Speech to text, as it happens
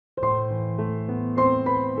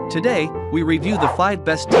Today, we review the 5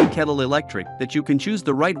 best tea kettle electric that you can choose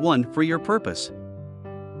the right one for your purpose.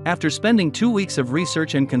 After spending 2 weeks of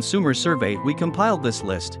research and consumer survey, we compiled this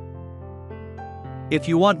list. If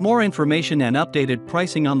you want more information and updated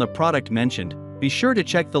pricing on the product mentioned, be sure to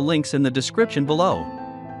check the links in the description below.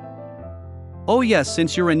 Oh yes,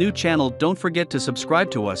 since you're a new channel, don't forget to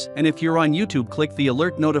subscribe to us, and if you're on YouTube, click the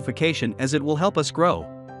alert notification as it will help us grow.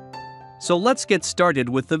 So let's get started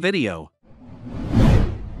with the video.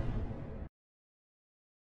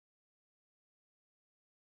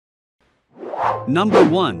 Number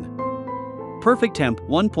 1. PerfecTemp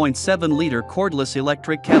 1.7-liter cordless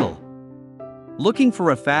electric kettle. Looking for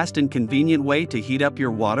a fast and convenient way to heat up your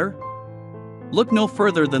water? Look no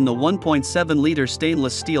further than the 1.7-liter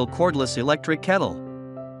stainless steel cordless electric kettle.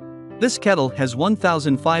 This kettle has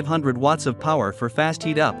 1,500 watts of power for fast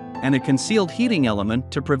heat up, and a concealed heating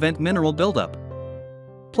element to prevent mineral buildup.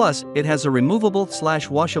 Plus, it has a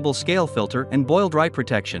removable/washable scale filter and boil dry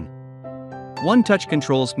protection. One-touch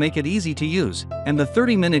controls make it easy to use, and the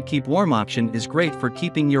 30-minute keep warm option is great for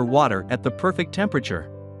keeping your water at the perfect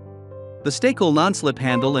temperature. The Staycool non-slip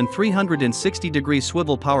handle and 360-degree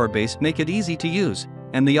swivel power base make it easy to use,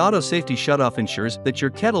 and the auto safety shutoff ensures that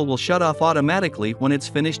your kettle will shut off automatically when it's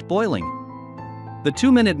finished boiling. The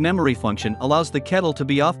 2-minute memory function allows the kettle to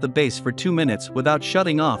be off the base for 2 minutes without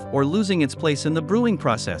shutting off or losing its place in the brewing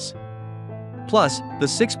process. Plus, the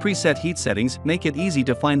 6 preset heat settings make it easy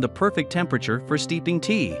to find the perfect temperature for steeping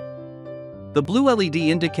tea. The blue LED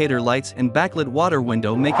indicator lights and backlit water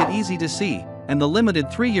window make it easy to see, and the limited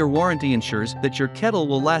 3-year warranty ensures that your kettle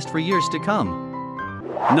will last for years to come.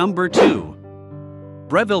 Number 2.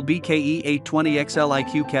 Breville BKE820XL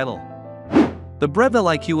IQ Kettle. The Breville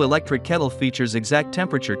IQ electric kettle features exact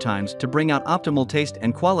temperature times to bring out optimal taste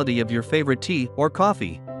and quality of your favorite tea or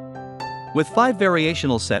coffee. With 5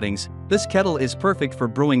 variational settings, this kettle is perfect for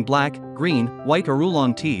brewing black, green, white or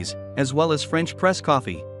oolong teas, as well as French press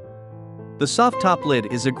coffee. The soft top lid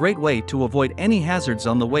is a great way to avoid any hazards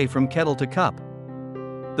on the way from kettle to cup.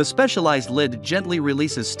 The specialized lid gently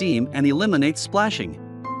releases steam and eliminates splashing.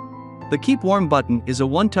 The Keep Warm button is a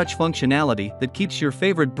one-touch functionality that keeps your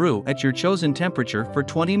favorite brew at your chosen temperature for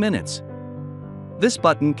 20 minutes. This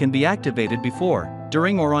button can be activated before,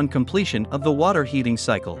 during or on completion of the water heating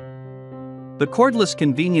cycle. The cordless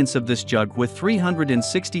convenience of this jug with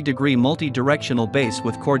 360-degree multi-directional base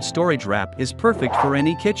with cord storage wrap is perfect for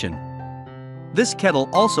any kitchen. This kettle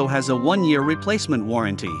also has a 1-year replacement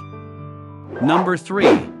warranty. Number 3.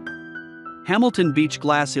 Hamilton Beach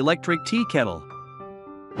Glass Electric Tea Kettle.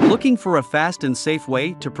 Looking for a fast and safe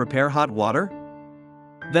way to prepare hot water?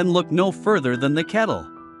 Then look no further than the kettle.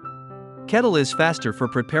 Kettle is faster for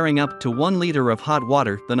preparing up to 1 liter of hot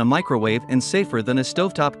water than a microwave and safer than a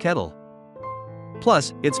stovetop kettle.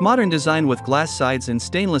 Plus, its modern design with glass sides and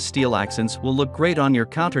stainless steel accents will look great on your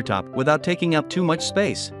countertop without taking up too much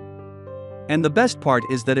space. And the best part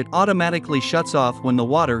is that it automatically shuts off when the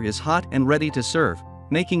water is hot and ready to serve,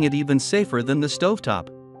 making it even safer than the stovetop.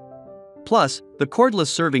 Plus, the cordless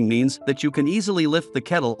serving means that you can easily lift the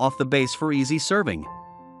kettle off the base for easy serving.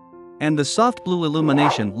 And the soft blue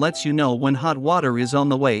illumination lets you know when hot water is on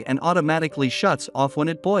the way and automatically shuts off when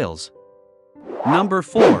it boils. Number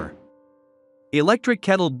 4. Electric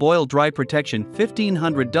Kettle Boil Dry Protection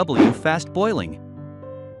 1500W Fast Boiling.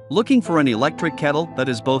 Looking for an electric kettle that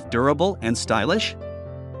is both durable and stylish?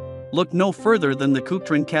 Look no further than the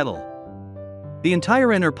COOKTRON kettle. The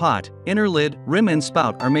entire inner pot, inner lid, rim and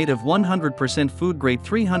spout are made of 100% food-grade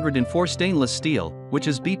 304 stainless steel, which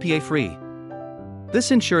is BPA-free.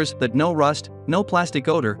 This ensures that no rust, no plastic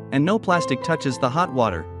odor, and no plastic touches the hot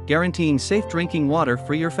water, guaranteeing safe drinking water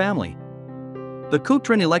for your family. The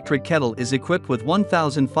COOKTRON electric kettle is equipped with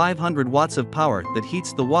 1,500 watts of power that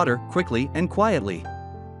heats the water quickly and quietly.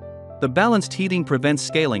 The balanced heating prevents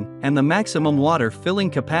scaling, and the maximum water filling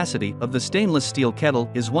capacity of the stainless steel kettle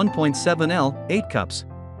is 1.7 L, 8 cups.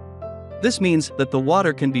 This means that the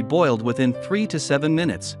water can be boiled within 3 to 7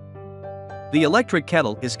 minutes. The electric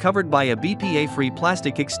kettle is covered by a BPA-free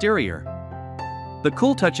plastic exterior. The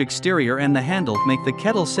Cool Touch exterior and the handle make the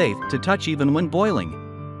kettle safe to touch even when boiling.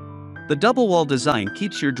 The double wall design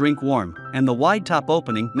keeps your drink warm, and the wide top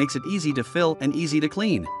opening makes it easy to fill and easy to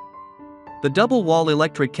clean. The double wall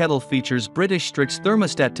electric kettle features British Strix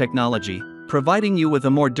thermostat technology, providing you with a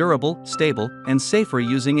more durable, stable, and safer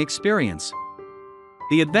using experience.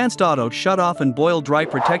 The advanced auto shut-off and boil dry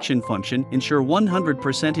protection function ensure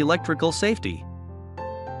 100% electrical safety.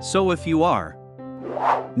 So if you are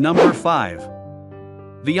Number 5.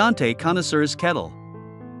 Viante Connoisseur's Kettle.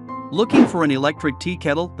 Looking for an electric tea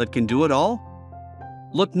kettle that can do it all?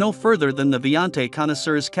 Look no further than the Viante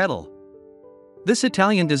Connoisseur's Kettle. This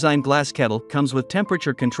Italian-designed glass kettle comes with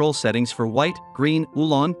temperature control settings for white, green,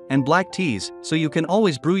 oolong, and black teas, so you can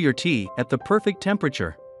always brew your tea at the perfect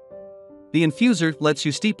temperature. The infuser lets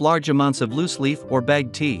you steep large amounts of loose leaf or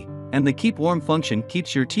bagged tea, and the keep warm function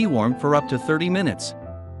keeps your tea warm for up to 30 minutes.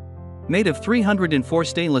 Made of 304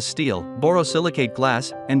 stainless steel, borosilicate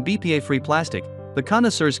glass, and BPA-free plastic, the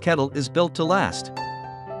Connoisseur's kettle is built to last.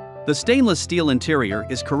 The stainless steel interior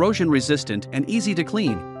is corrosion-resistant and easy to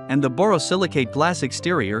clean, and the borosilicate glass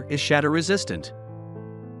exterior is shatter-resistant.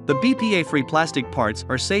 The BPA-free plastic parts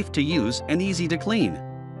are safe to use and easy to clean.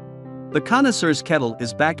 The Connoisseur's kettle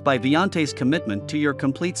is backed by Viante's commitment to your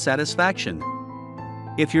complete satisfaction.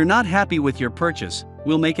 If you're not happy with your purchase,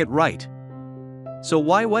 we'll make it right. So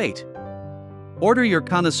why wait? Order your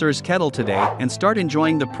Connoisseur's kettle today and start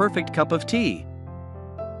enjoying the perfect cup of tea.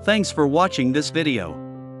 Thanks for watching this video.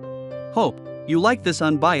 Hope you like this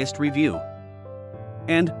unbiased review.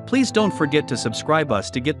 And please don't forget to subscribe us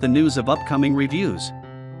to get the news of upcoming reviews.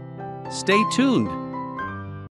 Stay tuned.